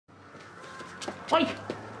Oi!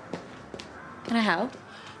 Can I help?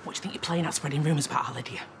 What do you think you're playing at, spreading rumours about our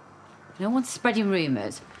Lydia? No one's spreading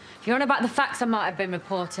rumours. If you're on about the facts I might have been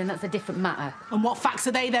reporting, that's a different matter. And what facts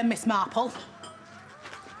are they then, Miss Marple?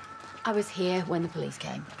 I was here when the police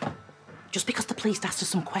came. Just because the police asked her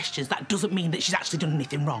some questions, that doesn't mean that she's actually done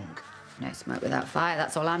anything wrong. No smoke without fire,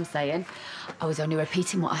 that's all I'm saying. I was only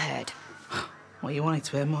repeating what I heard. What you wanted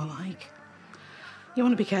to hear more like. You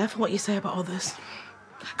want to be careful what you say about others.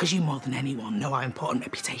 Because you more than anyone know how important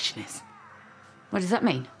reputation is. What does that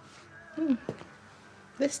mean?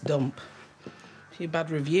 This dump. A few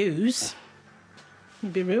bad reviews.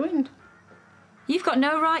 You'd be ruined. You've got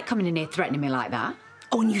no right coming in here threatening me like that.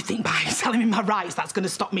 Oh, and you think by telling me my rights that's going to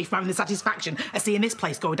stop me from having the satisfaction of seeing this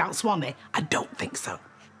place go down Swanee? I don't think so.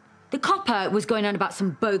 The copper was going on about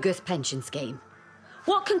some bogus pension scheme.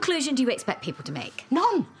 What conclusion do you expect people to make?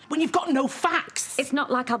 None, when you've got no facts. It's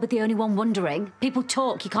not like I'll be the only one wondering. People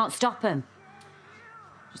talk, you can't stop them.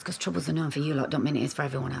 Just because troubles are known for you lot don't mean it is for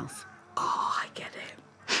everyone else. Oh, I get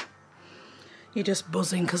it. You're just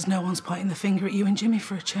buzzing because no one's pointing the finger at you and Jimmy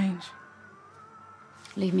for a change.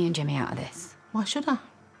 Leave me and Jimmy out of this. Why should I?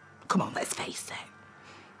 Come on, let's face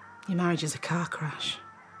it. Your marriage is a car crash.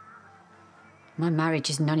 My marriage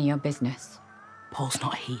is none of your business. Paul's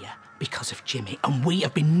not here because of Jimmy, and we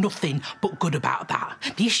have been nothing but good about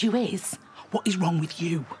that. The issue is, what is wrong with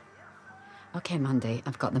you? OK, Mandy,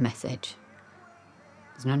 I've got the message.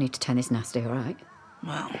 There's no need to turn this nasty, all right?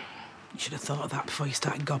 Well, you should have thought of that before you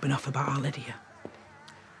started gobbing off about our Lydia.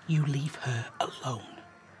 You leave her alone.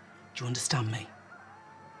 Do you understand me?